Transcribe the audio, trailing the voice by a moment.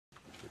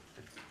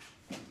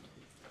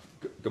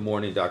Good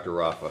morning, Dr.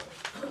 Rafa.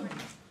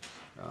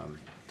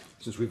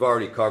 Since we've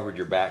already covered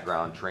your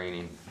background,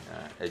 training,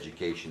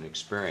 education,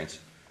 experience,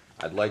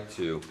 I'd like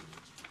to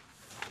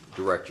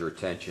direct your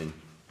attention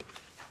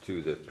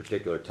to the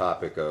particular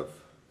topic of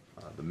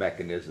the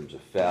mechanisms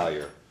of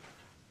failure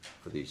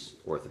for these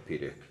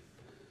orthopedic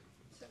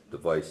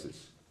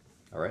devices.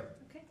 All right?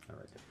 Okay. All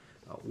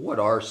right. What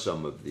are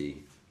some of the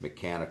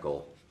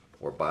mechanical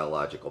or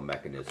biological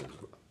mechanisms,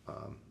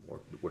 or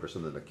what are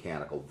some of the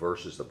mechanical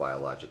versus the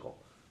biological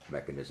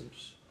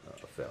mechanisms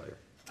of failure?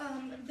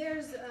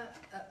 There's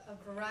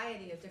a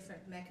variety of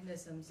different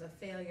mechanisms of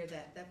failure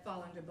that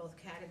fall under both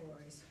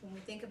categories. When we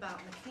think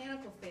about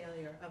mechanical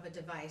failure of a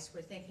device,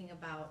 we're thinking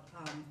about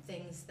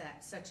things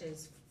such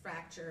as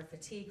fracture,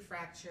 fatigue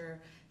fracture,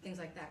 things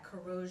like that,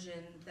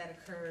 corrosion that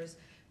occurs.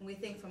 When we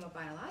think from a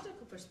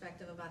biological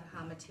perspective about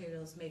how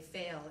materials may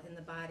fail in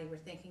the body, we're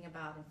thinking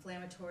about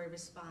inflammatory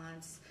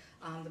response,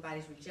 the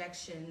body's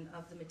rejection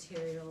of the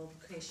material,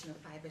 creation of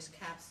fibrous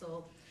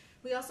capsule.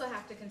 We also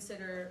have to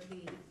consider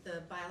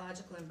the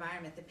biological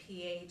environment, the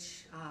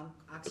pH,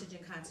 oxygen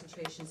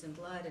concentrations in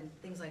blood, and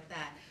things like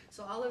that.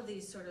 So all of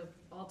these sort of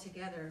all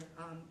together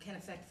can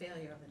affect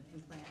failure of an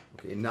implant.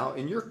 Okay, now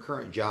in your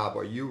current job,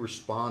 are you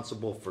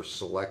responsible for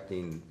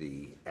selecting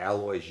the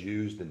alloys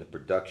used in the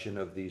production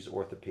of these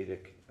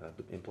orthopedic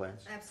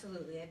implants?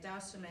 Absolutely. At Dow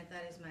Cement,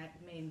 that is my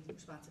main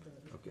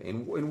responsibility. Okay,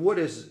 and what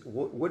is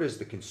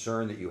the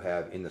concern that you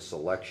have in the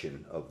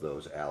selection of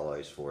those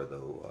alloys for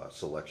the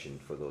selection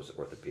for those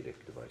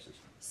orthopedic devices?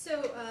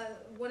 So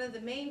one of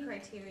the main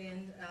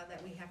criterion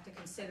that we have to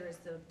consider is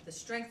the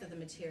strength of the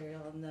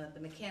material and the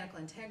mechanical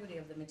integrity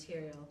of the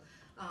material.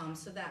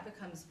 So that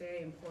becomes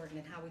very important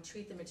in how we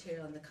treat the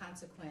material and the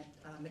consequent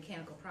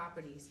mechanical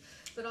properties.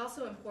 But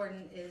also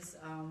important is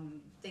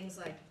things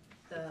like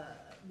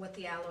what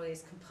the alloy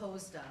is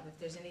composed of, if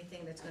there's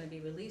anything that's going to be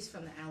released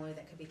from the alloy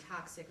that could be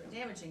toxic or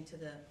damaging to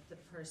the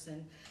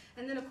person.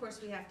 And then of course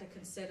we have to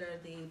consider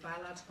the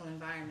biological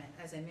environment,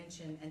 as I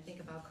mentioned, and think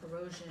about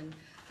corrosion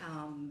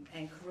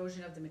and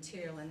corrosion of the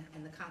material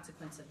and the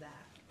consequence of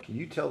that. Can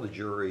you tell the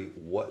jury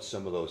what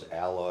some of those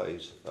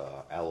alloys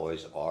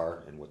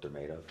are and what they're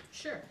made of?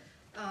 Sure.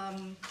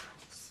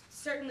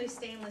 Certainly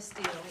stainless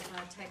steel,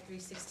 type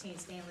 316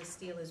 stainless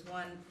steel is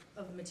one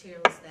of the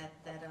materials that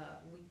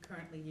we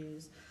currently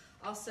use.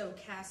 Also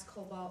cast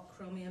cobalt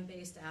chromium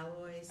based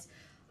alloys,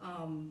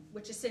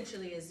 which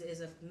essentially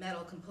is a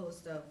metal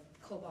composed of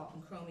cobalt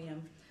and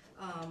chromium.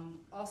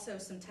 Also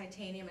some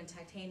titanium and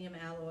titanium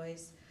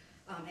alloys,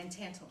 and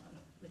tantalum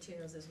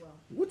materials as well.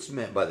 What's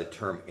meant by the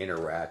term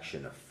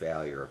interaction of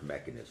failure of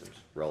mechanisms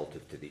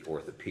relative to the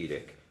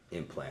orthopedic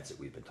implants that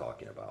we've been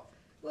talking about?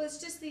 Well, it's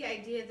just the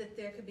idea that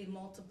there could be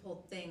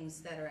multiple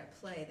things that are at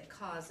play that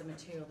cause the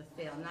material to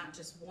fail, not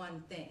just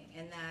one thing.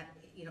 And that,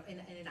 you know, in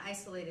an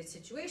isolated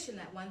situation,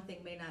 that one thing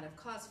may not have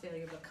caused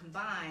failure, but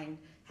combined,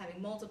 having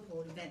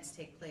multiple events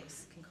take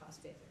place can cause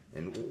failure.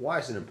 And why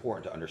is it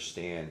important to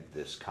understand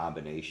this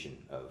combination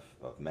of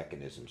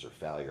mechanisms or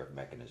failure of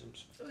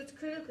mechanisms? So it's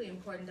critically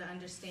important to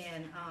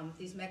understand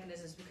these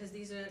mechanisms because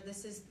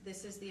this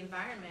is the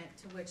environment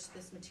to which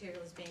this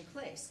material is being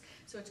placed.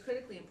 So it's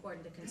critically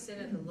important to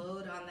consider the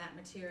load on that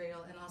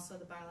material and also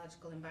the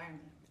biological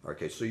environment.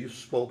 Okay, so you've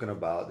spoken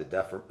about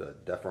the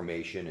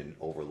deformation and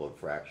overload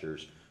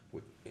fractures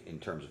in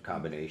terms of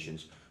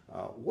combinations.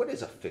 What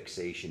is a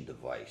fixation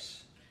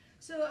device?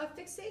 So a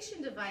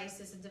fixation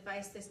device is a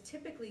device that's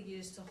typically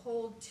used to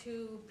hold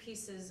two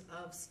pieces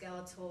of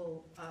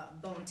skeletal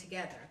bone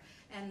together.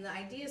 And the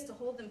idea is to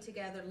hold them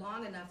together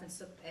long enough and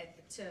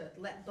to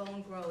let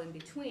bone grow in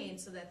between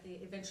so that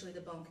eventually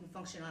the bone can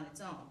function on its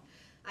own.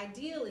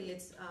 Ideally,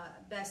 it's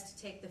best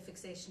to take the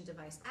fixation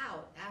device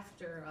out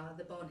after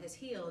the bone has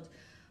healed,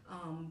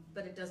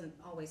 but it doesn't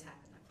always happen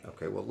that way.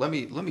 Okay, well let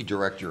me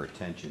direct your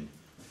attention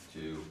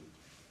to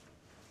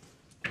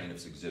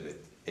plaintiff's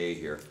exhibit A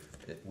here.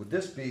 Would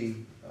this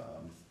be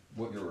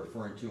what you're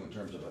referring to in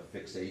terms of a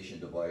fixation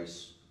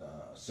device,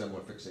 a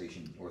similar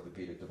fixation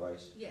orthopedic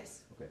device?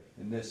 Yes. Okay.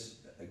 In this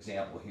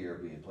example here,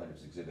 being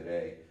plaintiff's exhibit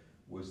A,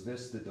 was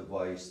this the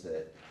device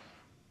that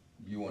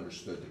you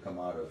understood to come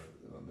out of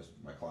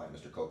my client,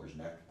 Mr. Coker's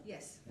neck?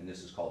 Yes. And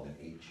this is called an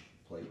H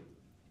plate?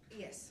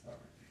 Yes. All right.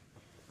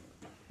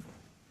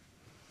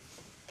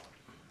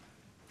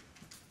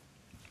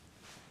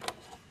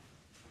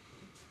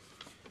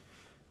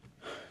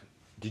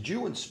 Did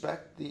you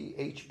inspect the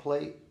H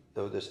plate,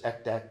 though, this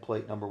ECDAC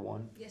plate number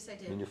 1? Yes, I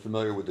did. And you're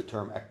familiar with the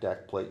term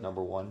ECDAC plate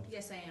number 1?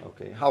 Yes, I am.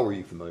 Okay. How were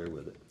you familiar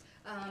with it?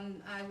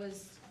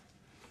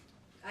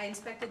 I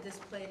inspected this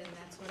plate, and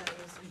that's what I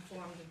was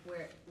informed of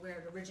where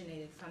it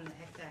originated from, the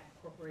ECDAC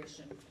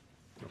Corporation.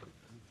 Okay.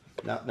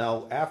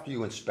 Now, after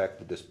you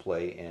inspected this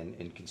plate, and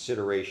in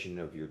consideration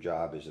of your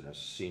job as a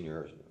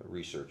senior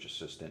research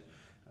assistant,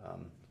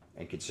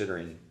 and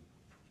considering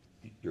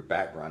your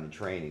background and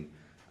training,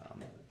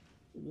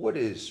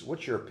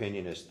 what's your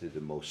opinion as to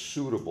the most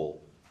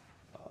suitable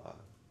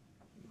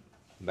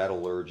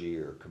metallurgy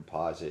or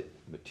composite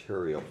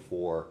material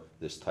for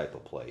this type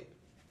of plate?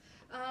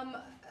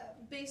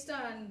 Based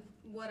on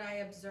what I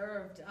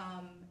observed,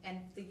 and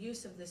the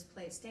use of this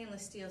plate,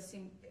 stainless steel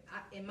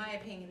in my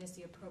opinion, is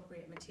the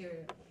appropriate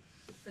material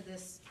for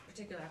this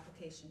particular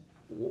application.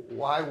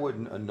 Why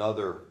wouldn't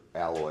another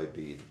alloy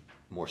be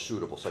more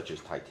suitable, such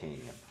as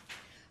titanium?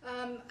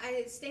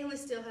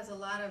 Stainless steel has a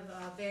lot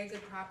of very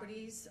good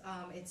properties.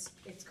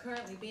 It's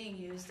currently being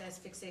used as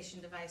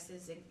fixation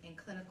devices in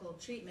clinical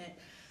treatment.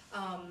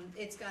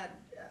 It's got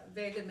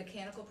very good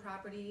mechanical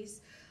properties,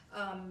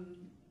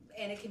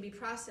 and it can be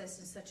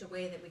processed in such a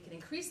way that we can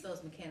increase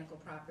those mechanical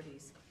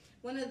properties.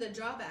 One of the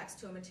drawbacks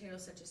to a material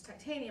such as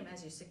titanium,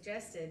 as you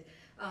suggested,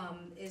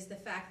 is the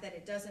fact that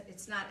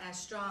it's not as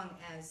strong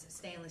as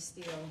stainless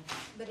steel.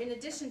 But in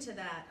addition to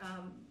that,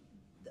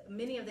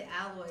 many of the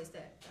alloys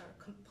that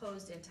are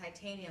composed in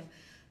titanium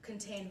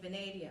contain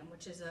vanadium,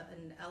 which is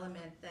an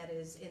element that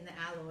is in the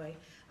alloy,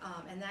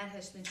 and that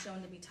has been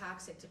shown to be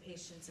toxic to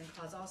patients and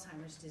cause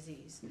Alzheimer's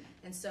disease.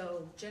 And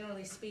so,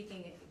 generally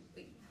speaking,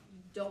 we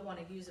don't want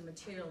to use a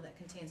material that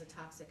contains a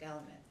toxic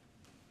element.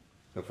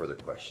 No further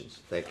questions.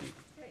 Thank you.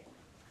 Great.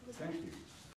 Thank you.